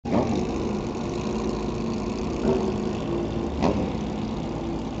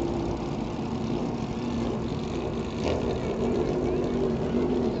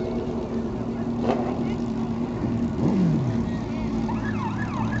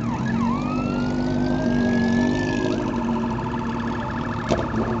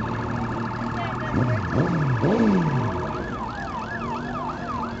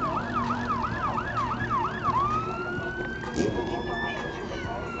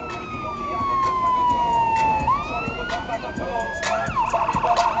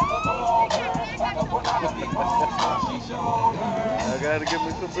gotta give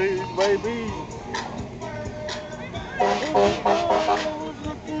me some bees, baby.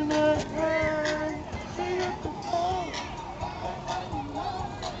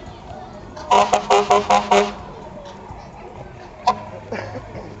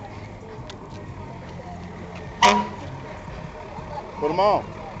 Put them on.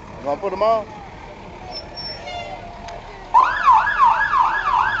 You gonna put them on?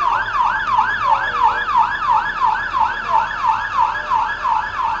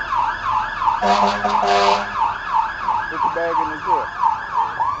 Put your bag in the chair.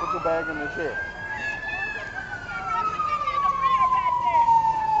 Put your bag in the chair.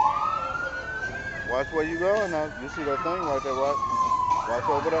 Watch where you going now. You see that thing right there, watch. Watch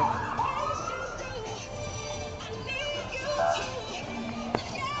over there.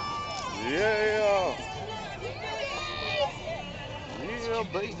 Yeah. Yeah,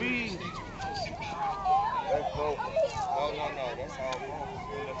 baby. Let's go. Oh, no. That's all wrong.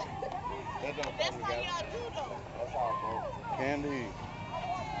 That's all together. That's all wrong. Candy.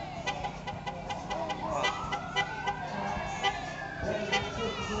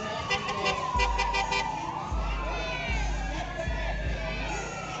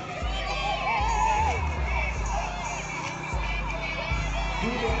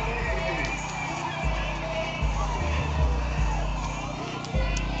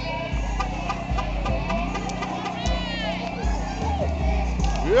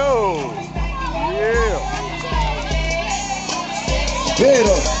 Yo, yeah.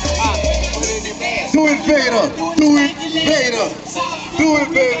 Vader. Do it, Vader. Do it, Vader. Do it,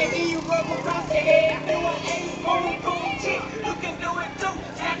 Vader.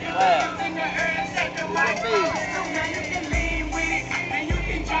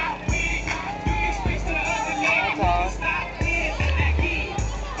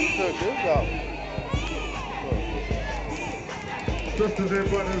 Sisters and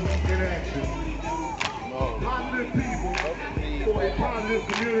brothers in action. Positive people for a positive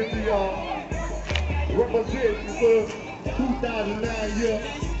community, y'all. Representing for 2009 year.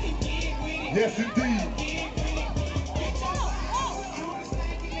 Yes, indeed.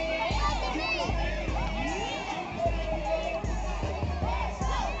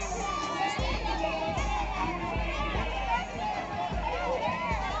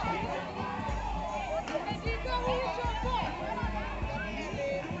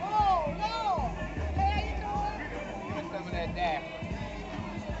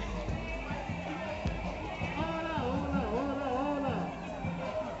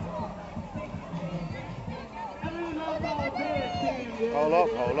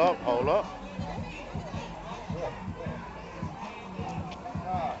 Hold up.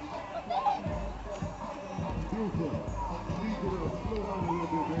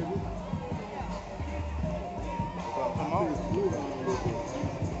 Come on.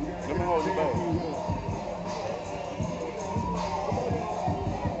 Let me hold you back.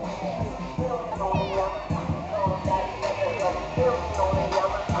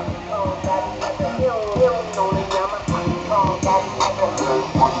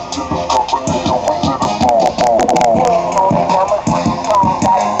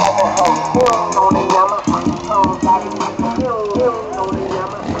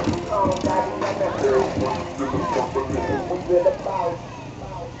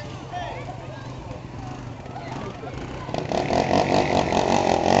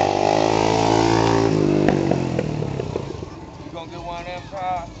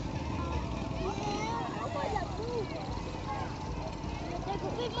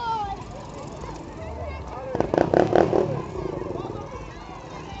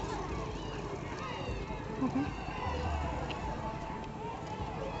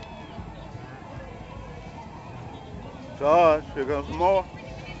 Josh, here comes some more.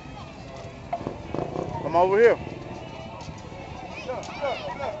 Come over here.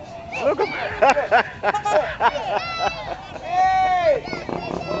 Look at me. Hey!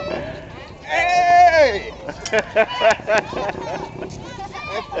 Hey!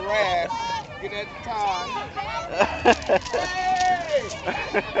 That's the rash. Get that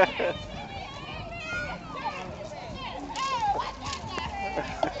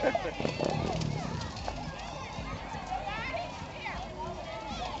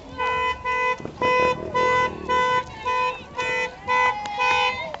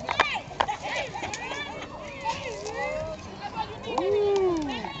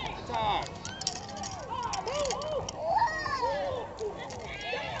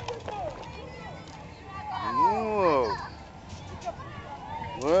Whoa.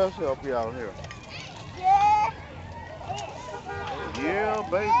 Let's help you out here. Yeah,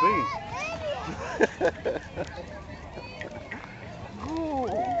 baby.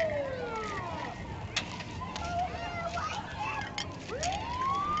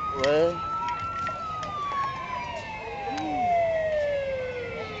 Well.